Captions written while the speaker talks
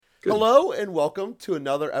Good. Hello and welcome to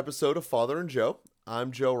another episode of Father and Joe.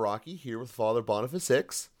 I'm Joe Rocky here with Father Boniface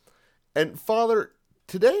Hicks. And Father,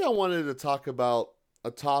 today I wanted to talk about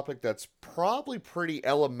a topic that's probably pretty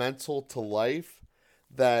elemental to life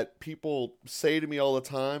that people say to me all the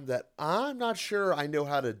time that I'm not sure I know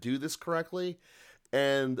how to do this correctly.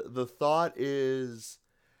 And the thought is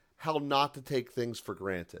how not to take things for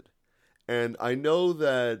granted. And I know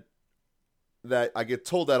that I get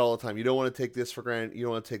told that all the time. You don't want to take this for granted. You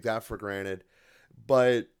don't want to take that for granted.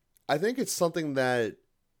 But I think it's something that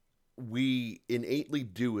we innately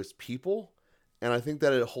do as people. And I think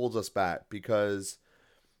that it holds us back because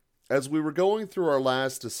as we were going through our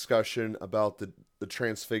last discussion about the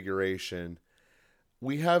transfiguration,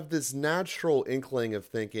 we have this natural inkling of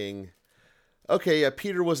thinking, okay, yeah,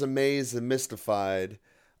 Peter was amazed and mystified,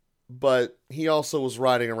 but he also was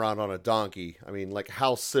riding around on a donkey. I mean, like,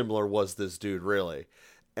 how similar was this dude really?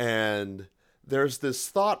 And there's this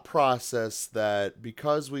thought process that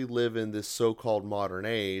because we live in this so called modern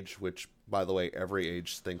age, which, by the way, every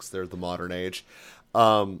age thinks they're the modern age,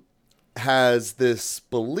 um, has this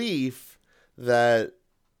belief that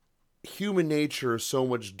human nature is so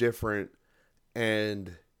much different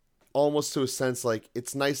and almost to a sense like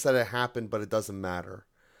it's nice that it happened, but it doesn't matter.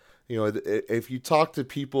 You know, if you talk to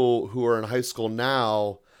people who are in high school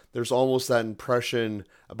now, there's almost that impression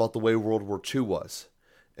about the way World War II was.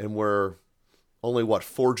 And we're only, what,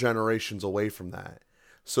 4 generations away from that.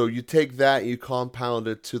 So you take that and you compound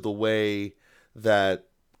it to the way that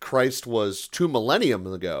Christ was 2 millennium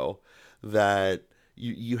ago, that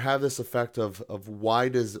you have this effect of why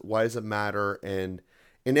does it matter? And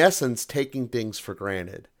in essence, taking things for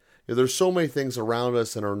granted. You know, there's so many things around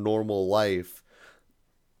us in our normal life.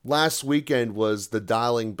 Last weekend was the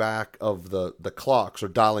dialing back of the clocks or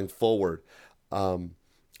dialing forward. Um,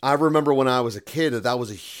 I remember when I was a kid that was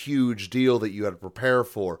a huge deal that you had to prepare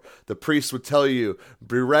for. The priest would tell you,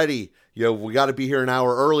 be ready. You know, we got to be here an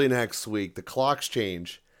hour early next week. The clocks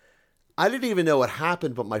change. I didn't even know what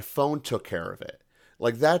happened, but my phone took care of it.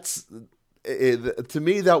 Like to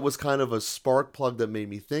me, that was kind of a spark plug that made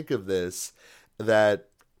me think of this, that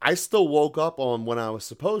I still woke up on when I was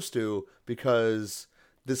supposed to because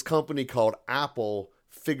this company called Apple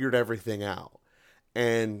figured everything out.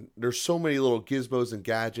 And there's so many little gizmos and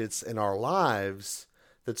gadgets in our lives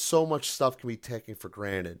that so much stuff can be taken for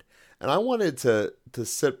granted. And I wanted to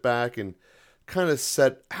sit back and kind of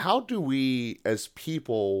set, how do we as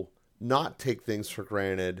people not take things for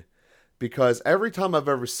granted? Because every time I've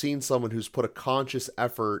ever seen someone who's put a conscious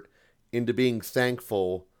effort into being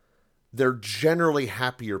thankful, they're generally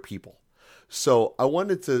happier people. So I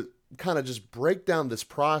wanted to kind of just break down this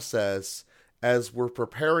process as we're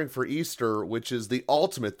preparing for Easter, which is the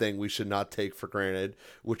ultimate thing we should not take for granted,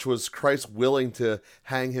 which was Christ willing to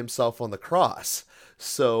hang himself on the cross.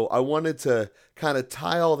 So I wanted to kind of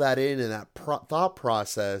tie all that in that thought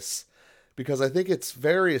process because I think it's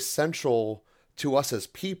very essential to us as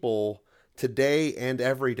people today and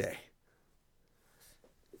every day.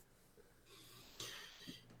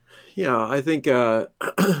 Yeah, I think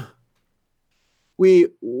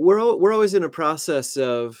we're always in a process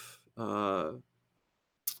of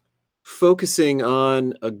focusing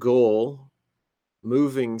on a goal,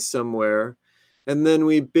 moving somewhere, and then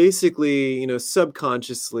we basically,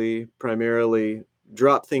 subconsciously, primarily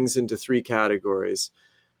drop things into three categories: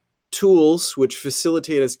 tools, which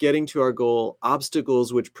facilitate us getting to our goal;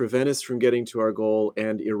 obstacles, which prevent us from getting to our goal;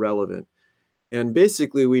 and irrelevant. And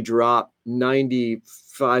basically, we drop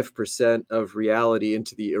 95% of reality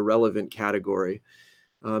into the irrelevant category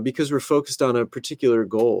because we're focused on a particular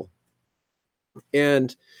goal.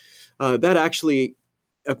 And that actually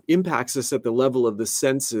impacts us at the level of the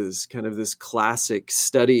senses, kind of this classic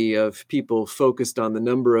study of people focused on the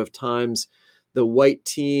number of times the white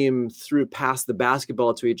team threw past the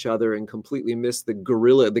basketball to each other and completely missed the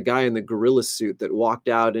guy in the gorilla suit that walked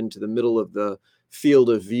out into the middle of the field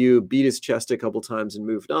of view, beat his chest a couple times and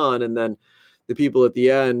moved on. And then the people at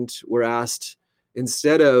the end were asked,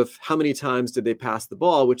 instead of how many times did they pass the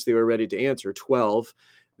ball, which they were ready to answer, 12,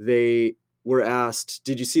 they were asked,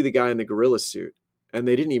 did you see the guy in the gorilla suit? And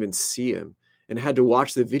they didn't even see him and had to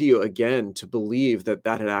watch the video again to believe that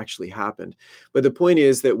that had actually happened. But the point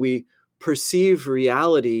is that we perceive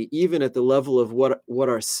reality even at the level of what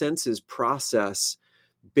our senses process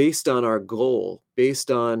based on our goal,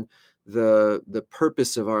 based on the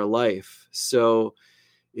purpose of our life. So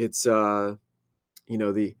it's the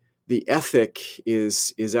ethic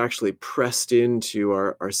is actually pressed into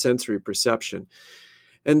our sensory perception.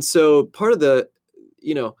 And so part of the,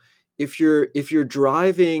 if you're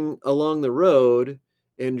driving along the road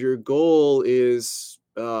and your goal is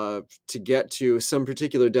to get to some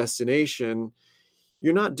particular destination,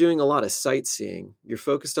 you're not doing a lot of sightseeing. You're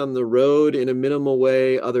focused on the road in a minimal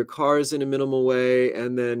way, other cars in a minimal way,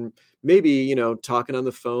 and then maybe, talking on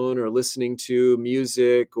the phone or listening to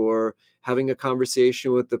music or having a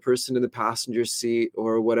conversation with the person in the passenger seat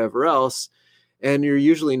or whatever else. And you're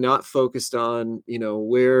usually not focused on,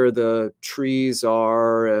 where the trees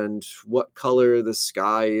are and what color the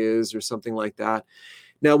sky is or something like that.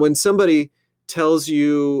 Now, when somebody tells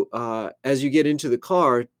you as you get into the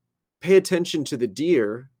car, pay attention to the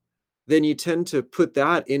deer, then you tend to put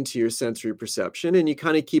that into your sensory perception, and you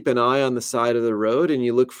kind of keep an eye on the side of the road and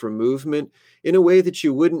you look for movement in a way that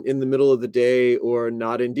you wouldn't in the middle of the day or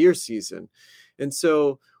not in deer season. And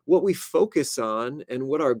so what we focus on and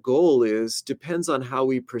what our goal is depends on how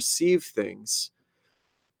we perceive things.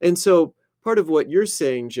 And so part of what you're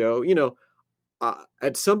saying, Joe,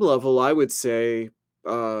 at some level, I would say,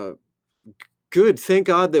 good. Thank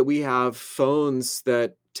God that we have phones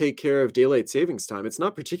that take care of daylight savings time. It's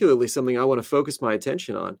not particularly something I want to focus my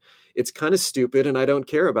attention on. It's kind of stupid and I don't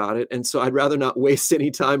care about it. And so I'd rather not waste any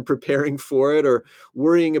time preparing for it or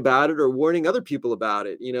worrying about it or warning other people about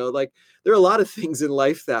it. There are a lot of things in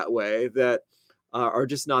life that way that are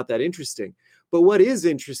just not that interesting. But what is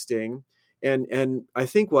interesting, and I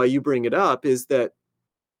think why you bring it up, is that,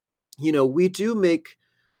 we do make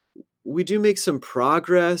some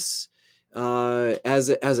progress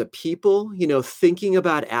as a people, thinking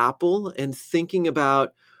about Apple and thinking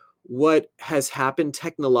about what has happened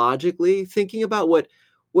technologically, thinking about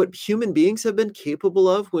what human beings have been capable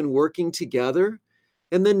of when working together,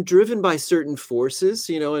 and then driven by certain forces,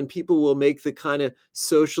 and people will make the kind of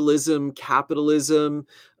socialism, capitalism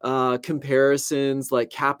comparisons, like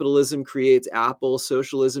capitalism creates Apple,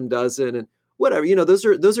 socialism doesn't, and whatever.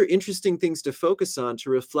 Those are interesting things to focus on, to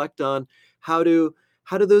reflect on how do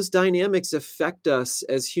those dynamics affect us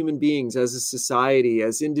as human beings, as a society,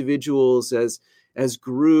 as individuals, as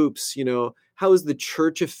groups. How is the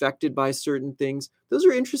church affected by certain things? Those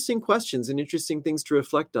are interesting questions and interesting things to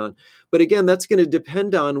reflect on. But again, that's going to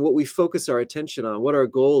depend on what we focus our attention on, what our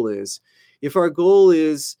goal is. If our goal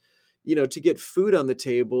is, to get food on the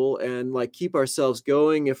table and keep ourselves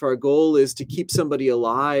going, if our goal is to keep somebody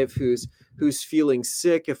alive who's feeling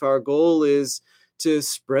sick, if our goal is to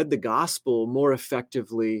spread the gospel more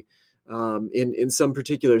effectively in some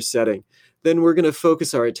particular setting, then we're going to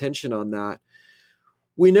focus our attention on that.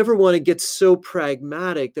 We never want to get so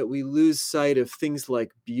pragmatic that we lose sight of things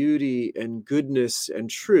like beauty and goodness and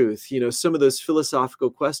truth. Some of those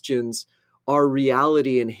philosophical questions are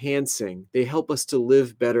reality enhancing. They help us to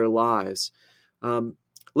live better lives.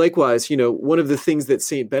 Likewise, one of the things that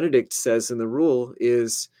St. Benedict says in the rule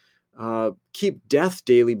is, keep death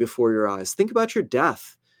daily before your eyes. Think about your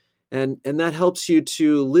death. And that helps you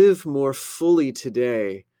to live more fully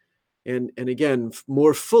today. And again,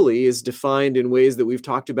 more fully is defined in ways that we've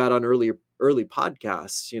talked about on early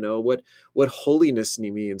podcasts. What holiness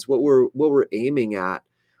means, what we're aiming at,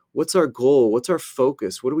 what's our goal, what's our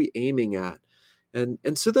focus, what are we aiming at?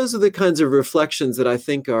 And so those are the kinds of reflections that I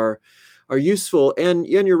think are useful. And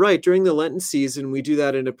you're right, during the Lenten season, we do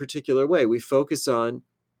that in a particular way. We focus on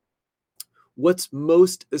what's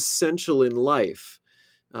most essential in life.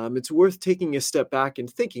 It's worth taking a step back and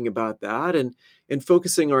thinking about that and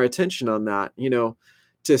focusing our attention on that,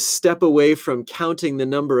 to step away from counting the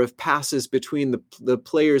number of passes between the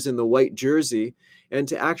players in the white jersey and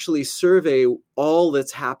to actually survey all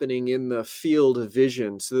that's happening in the field of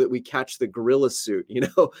vision so that we catch the gorilla suit,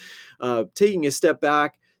 taking a step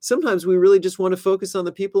back. Sometimes we really just want to focus on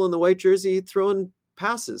the people in the white jersey throwing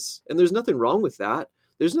passes, and there's nothing wrong with that.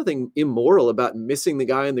 There's nothing immoral about missing the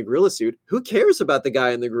guy in the gorilla suit. Who cares about the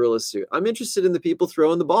guy in the gorilla suit? I'm interested in the people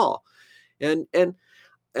throwing the ball. And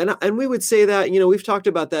we would say that, we've talked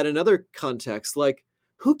about that in other contexts, like,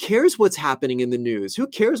 who cares what's happening in the news? Who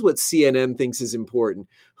cares what CNN thinks is important?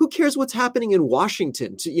 Who cares what's happening in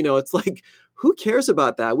Washington? It's like, who cares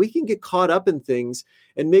about that? We can get caught up in things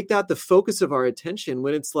and make that the focus of our attention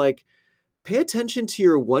when it's like, pay attention to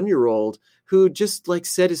your 1-year-old who just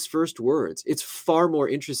said his first words. It's far more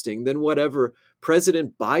interesting than whatever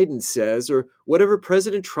President Biden says or whatever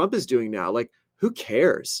President Trump is doing now. Who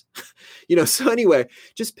cares? So anyway,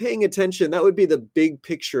 just paying attention, that would be the big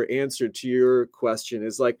picture answer to your question,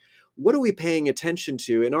 is what are we paying attention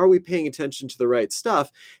to? And are we paying attention to the right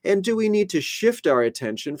stuff? And do we need to shift our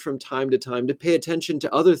attention from time to time to pay attention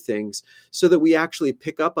to other things so that we actually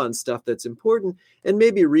pick up on stuff that's important and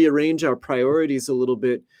maybe rearrange our priorities a little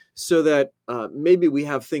bit so that maybe we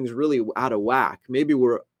have things really out of whack? Maybe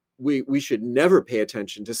we should never pay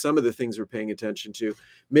attention to some of the things we're paying attention to.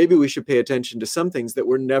 Maybe we should pay attention to some things that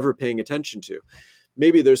we're never paying attention to.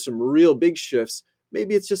 maybe there's some real big shifts.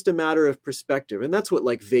 Maybe it's just a matter of perspective. And that's what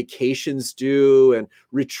like vacations do and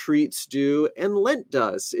retreats do. And Lent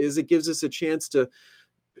does, is it gives us a chance to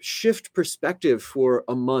shift perspective for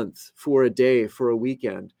a month, for a day, for a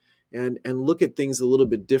weekend, and look at things a little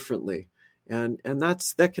bit differently. And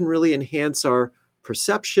that can really enhance our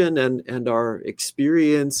perception and our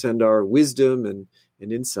experience and our wisdom and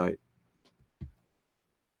insight.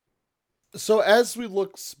 So as we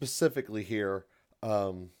look specifically here,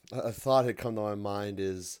 a thought had come to my mind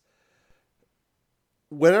is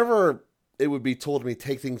whenever it would be told to me,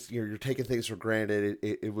 take things, you're taking things for granted,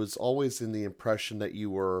 it was always in the impression that you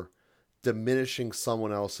were diminishing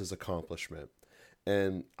someone else's accomplishment.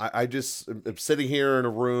 And I just am sitting here in a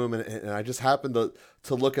room and I just happened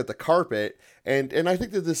to look at the carpet. And I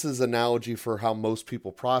think that this is an analogy for how most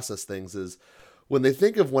people process things is when they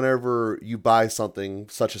think of whenever you buy something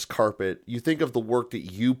such as carpet, you think of the work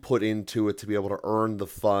that you put into it to be able to earn the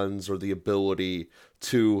funds or the ability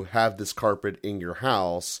to have this carpet in your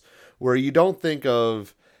house, where you don't think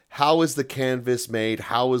of how is the canvas made,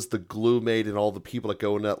 how is the glue made, and all the people that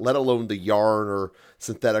go in it, let alone the yarn or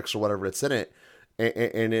synthetics or whatever that's in it.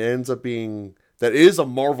 And it ends up being that it is a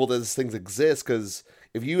marvel that these things exist, because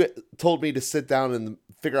if you told me to sit down and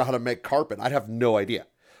figure out how to make carpet, I'd have no idea.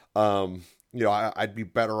 I'd be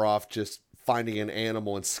better off just finding an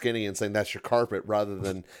animal and skinning and saying that's your carpet rather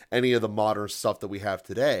than any of the modern stuff that we have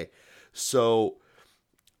today. So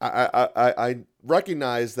I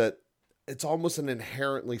recognize that it's almost an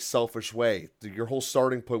inherently selfish way. Your whole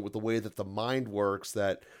starting point with the way that the mind works,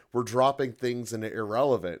 that we're dropping things into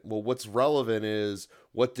irrelevant. Well, what's relevant is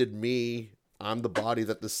what did I'm the body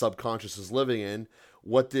that the subconscious is living in.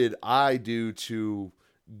 What did I do to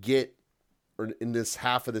get, or in this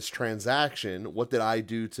half of this transaction, what did I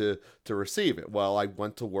do to receive it? Well, I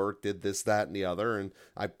went to work, did this, that, and the other, and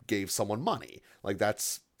I gave someone money. Like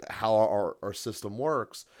that's how our system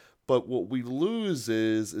works. But what we lose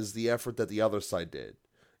is the effort that the other side did.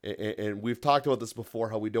 And we've talked about this before,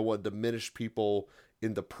 how we don't want to diminish people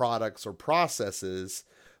into products or processes,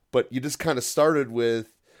 but you just kind of started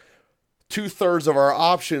with 2/3 of our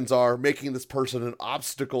options are making this person an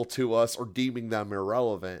obstacle to us or deeming them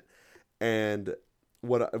irrelevant. And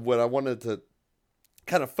what I wanted to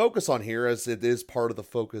kind of focus on here, as it is part of the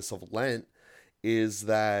focus of Lent, is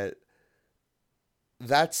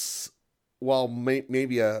that's, while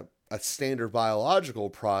maybe a standard biological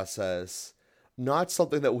process, not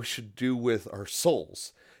something that we should do with our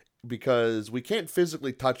souls, because we can't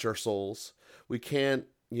physically touch our souls. We can't,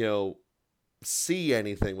 see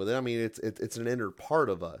anything with it. I mean, it's an inner part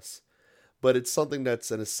of us, but it's something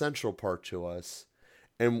that's an essential part to us.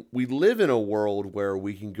 And we live in a world where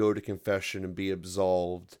we can go to confession and be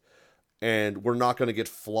absolved, and we're not going to get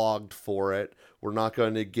flogged for it. We're not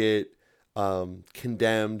going to get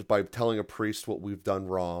condemned by telling a priest what we've done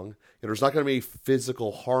wrong. There's not going to be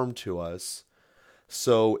physical harm to us.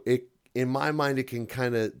 So in my mind, it can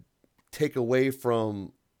kind of take away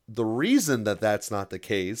from the reason that that's not the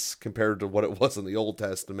case compared to what it was in the Old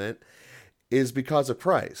Testament, is because of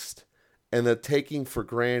Christ, and that taking for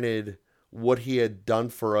granted what he had done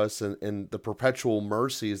for us and the perpetual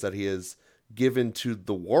mercies that he has given to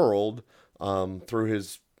the world through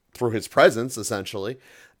his presence, essentially,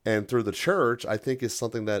 and through the church, I think is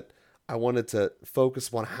something that I wanted to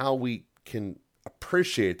focus on, how we can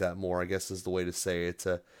appreciate that more, I guess is the way to say it,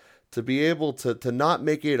 to be able to not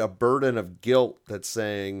make it a burden of guilt that's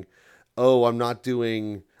saying, oh, I'm not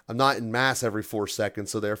in mass every 4 seconds,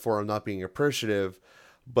 so therefore I'm not being appreciative,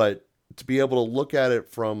 but to be able to look at it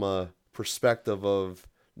from a perspective of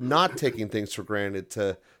not taking things for granted,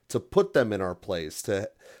 to put them in our place, to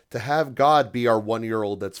have God be our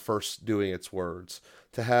 1-year-old that's first doing its words,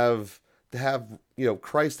 to have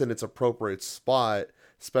Christ in its appropriate spot,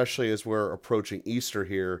 especially as we're approaching Easter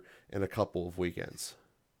here in a couple of weekends.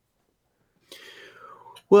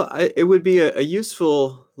 Well, it would be a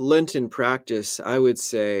useful Lenten practice, I would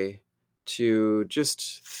say, to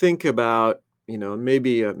just think about,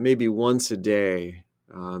 maybe once a day,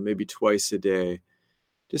 maybe twice a day,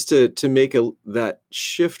 just to make that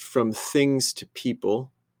shift from things to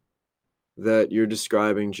people that you're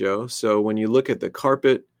describing, Joe. So when you look at the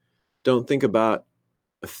carpet, don't think about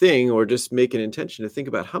a thing, or just make an intention to think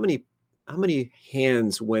about how many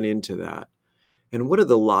hands went into that, and what are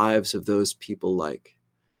the lives of those people like,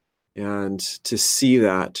 and to see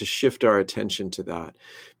that, to shift our attention to that,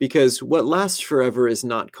 because what lasts forever is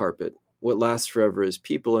not carpet. What lasts forever is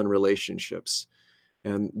people and relationships,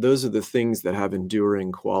 and those are the things that have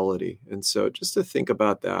enduring quality. And so just to think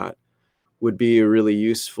about that would be a really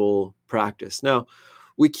useful practice. Now,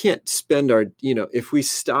 we can't spend our, if we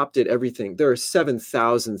stopped at everything, there are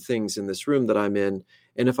 7,000 things in this room that I'm in.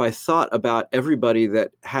 And if I thought about everybody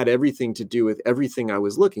that had everything to do with everything I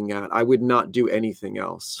was looking at, I would not do anything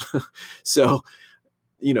else. So,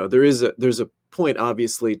 there's a point,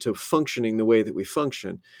 obviously, to functioning the way that we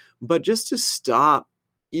function, but just to stop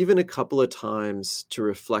even a couple of times to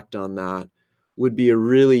reflect on that would be a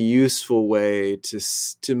really useful way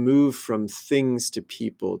to move from things to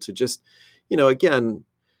people, to just, again,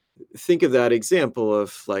 think of that example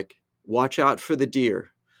of like, watch out for the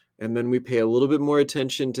deer. And then we pay a little bit more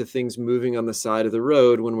attention to things moving on the side of the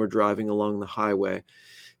road when we're driving along the highway.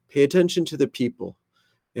 Pay attention to the people.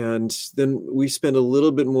 And then we spend a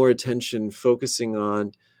little bit more attention focusing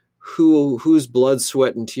on whose blood,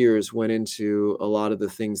 sweat, and tears went into a lot of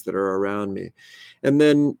the things that are around me. And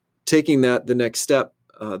then taking that the next step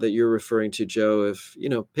that you're referring to, Joe, of,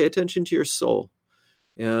 pay attention to your soul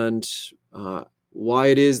and why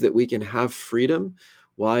it is that we can have freedom,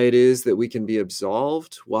 why it is that we can be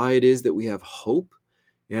absolved, why it is that we have hope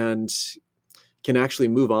and can actually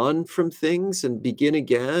move on from things and begin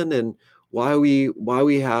again, and why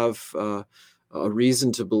we have a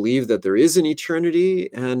reason to believe that there is an eternity,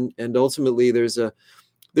 and ultimately there's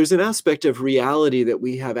an aspect of reality that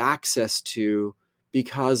we have access to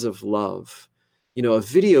because of love. A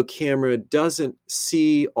video camera doesn't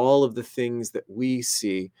see all of the things that we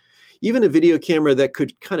see. Even a video camera that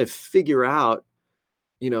could kind of figure out,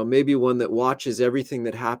 maybe one that watches everything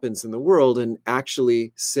that happens in the world and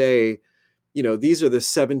actually say, these are the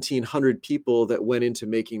 1,700 people that went into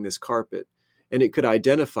making this carpet. And it could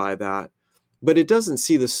identify that. But it doesn't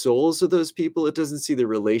see the souls of those people. It doesn't see the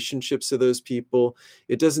relationships of those people.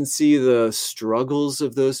 It doesn't see the struggles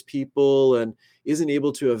of those people, and isn't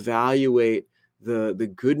able to evaluate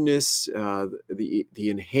the goodness, the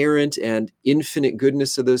inherent and infinite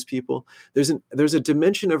goodness of those people. There's a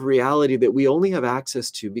dimension of reality that we only have access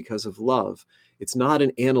to because of love. It's not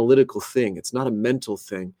an analytical thing. It's not a mental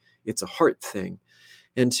thing. It's a heart thing.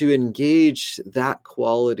 And to engage that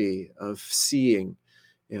quality of seeing,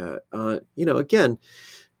 again,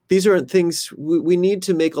 these aren't things we need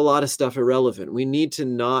to make a lot of stuff irrelevant. We need to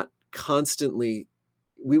not constantly,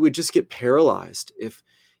 we would just get paralyzed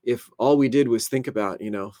if all we did was think about,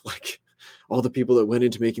 like all the people that went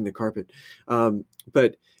into making the carpet.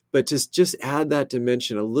 But just add that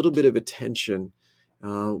dimension, a little bit of attention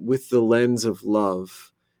with the lens of love.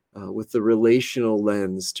 With the relational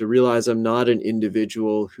lens, to realize I'm not an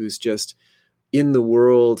individual who's just in the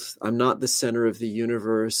world. I'm not the center of the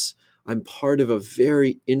universe. I'm part of a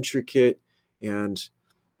very intricate and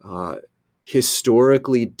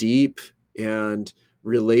historically deep and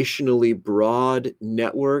relationally broad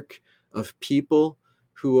network of people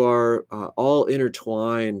who are all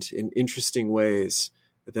intertwined in interesting ways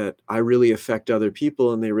that I really affect other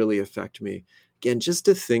people and they really affect me. Again, just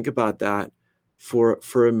to think about that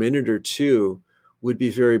for a minute or two would be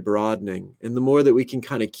very broadening. And the more that we can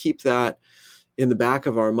kind of keep that in the back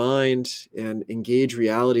of our mind and engage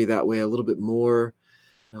reality that way a little bit more.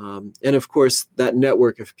 And of course, that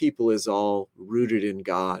network of people is all rooted in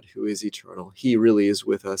God, who is eternal. He really is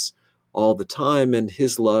with us all the time, and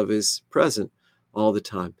his love is present all the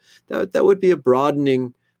time. That would be a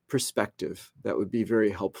broadening perspective. That would be very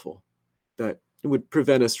helpful. That it would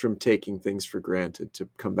prevent us from taking things for granted, to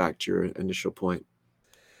come back to your initial point.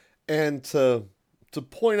 And to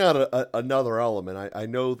point out another element, I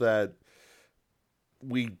know that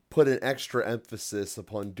we put an extra emphasis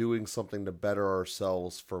upon doing something to better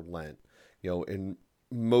ourselves for Lent. In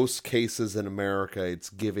most cases in America, it's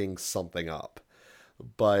giving something up.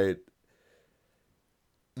 But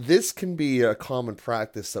this can be a common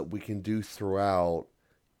practice that we can do throughout,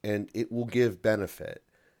 and it will give benefit.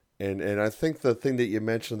 And I think the thing that you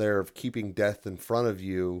mentioned there of keeping death in front of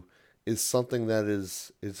you is something that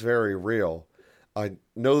is very real. I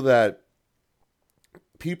know that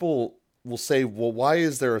people will say, well, why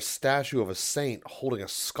is there a statue of a saint holding a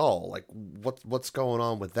skull? Like, what's going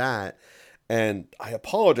on with that? And I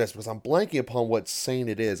apologize because I'm blanking upon what saint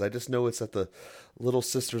it is. I just know it's at the Little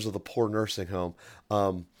Sisters of the Poor nursing home.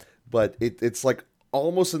 But it's like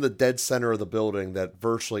almost in the dead center of the building that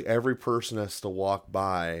virtually every person has to walk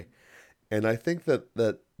by. And I think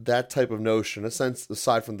that type of notion,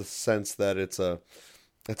 aside from the sense that it's a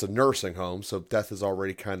nursing home, so death is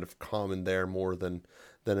already kind of common there more than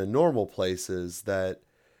in normal places, that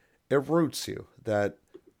it roots you. That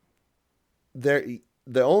the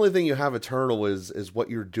only thing you have eternal is what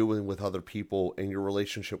you're doing with other people in your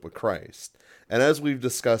relationship with Christ. And as we've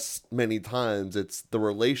discussed many times, it's the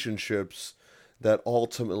relationships that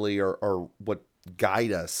ultimately are what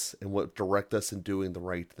guide us and what direct us in doing the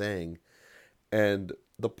right thing. And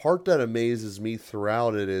the part that amazes me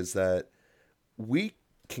throughout it is that we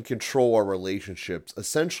can control our relationships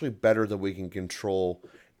essentially better than we can control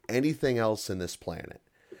anything else in this planet.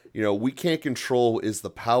 We can't control, is the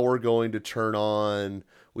power going to turn on?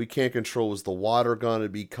 We can't control, is the water going to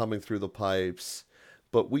be coming through the pipes?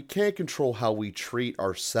 But we can't control how we treat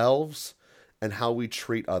ourselves and how we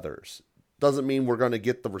treat others. Doesn't mean we're going to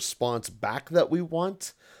get the response back that we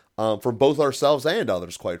want from both ourselves and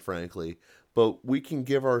others, quite frankly. But we can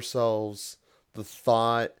give ourselves the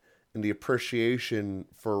thought and the appreciation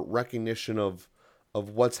for recognition of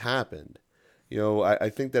what's happened. I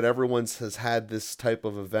think that everyone's has had this type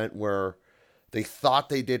of event where they thought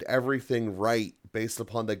they did everything right based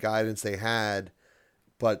upon the guidance they had,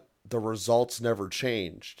 but the results never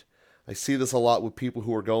changed. I see this a lot with people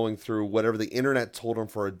who are going through whatever the internet told them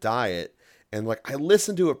for a diet, and I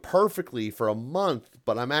listened to it perfectly for a month,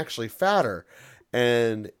 but I'm actually fatter.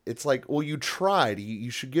 And it's like, well, you tried. You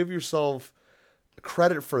should give yourself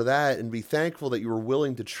credit for that and be thankful that you were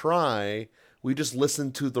willing to try. We just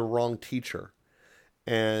listened to the wrong teacher.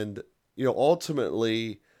 And,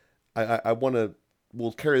 ultimately, I want to,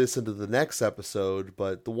 we'll carry this into the next episode,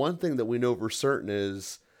 but the one thing that we know for certain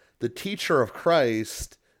is the teacher of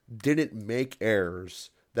Christ didn't make errors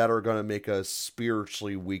that are going to make us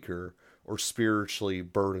spiritually weaker or spiritually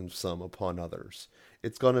burdensome upon others.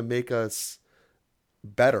 It's going to make us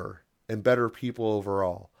better and better people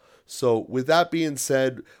overall. So with that being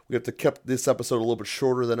said, we have to keep this episode a little bit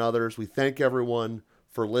shorter than others. We thank everyone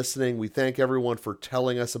for listening. We thank everyone for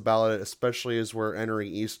telling us about it, especially as we're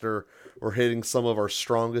entering Easter. We're hitting some of our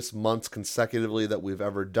strongest months consecutively that we've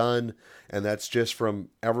ever done. And that's just from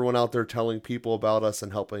everyone out there telling people about us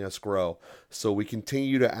and helping us grow. So we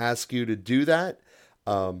continue to ask you to do that.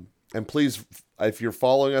 And please, if you're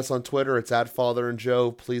following us on Twitter, it's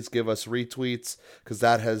 @FatherandJoe. Please give us retweets because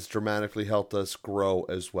that has dramatically helped us grow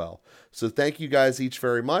as well. So thank you guys each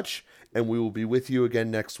very much, and we will be with you again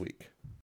next week.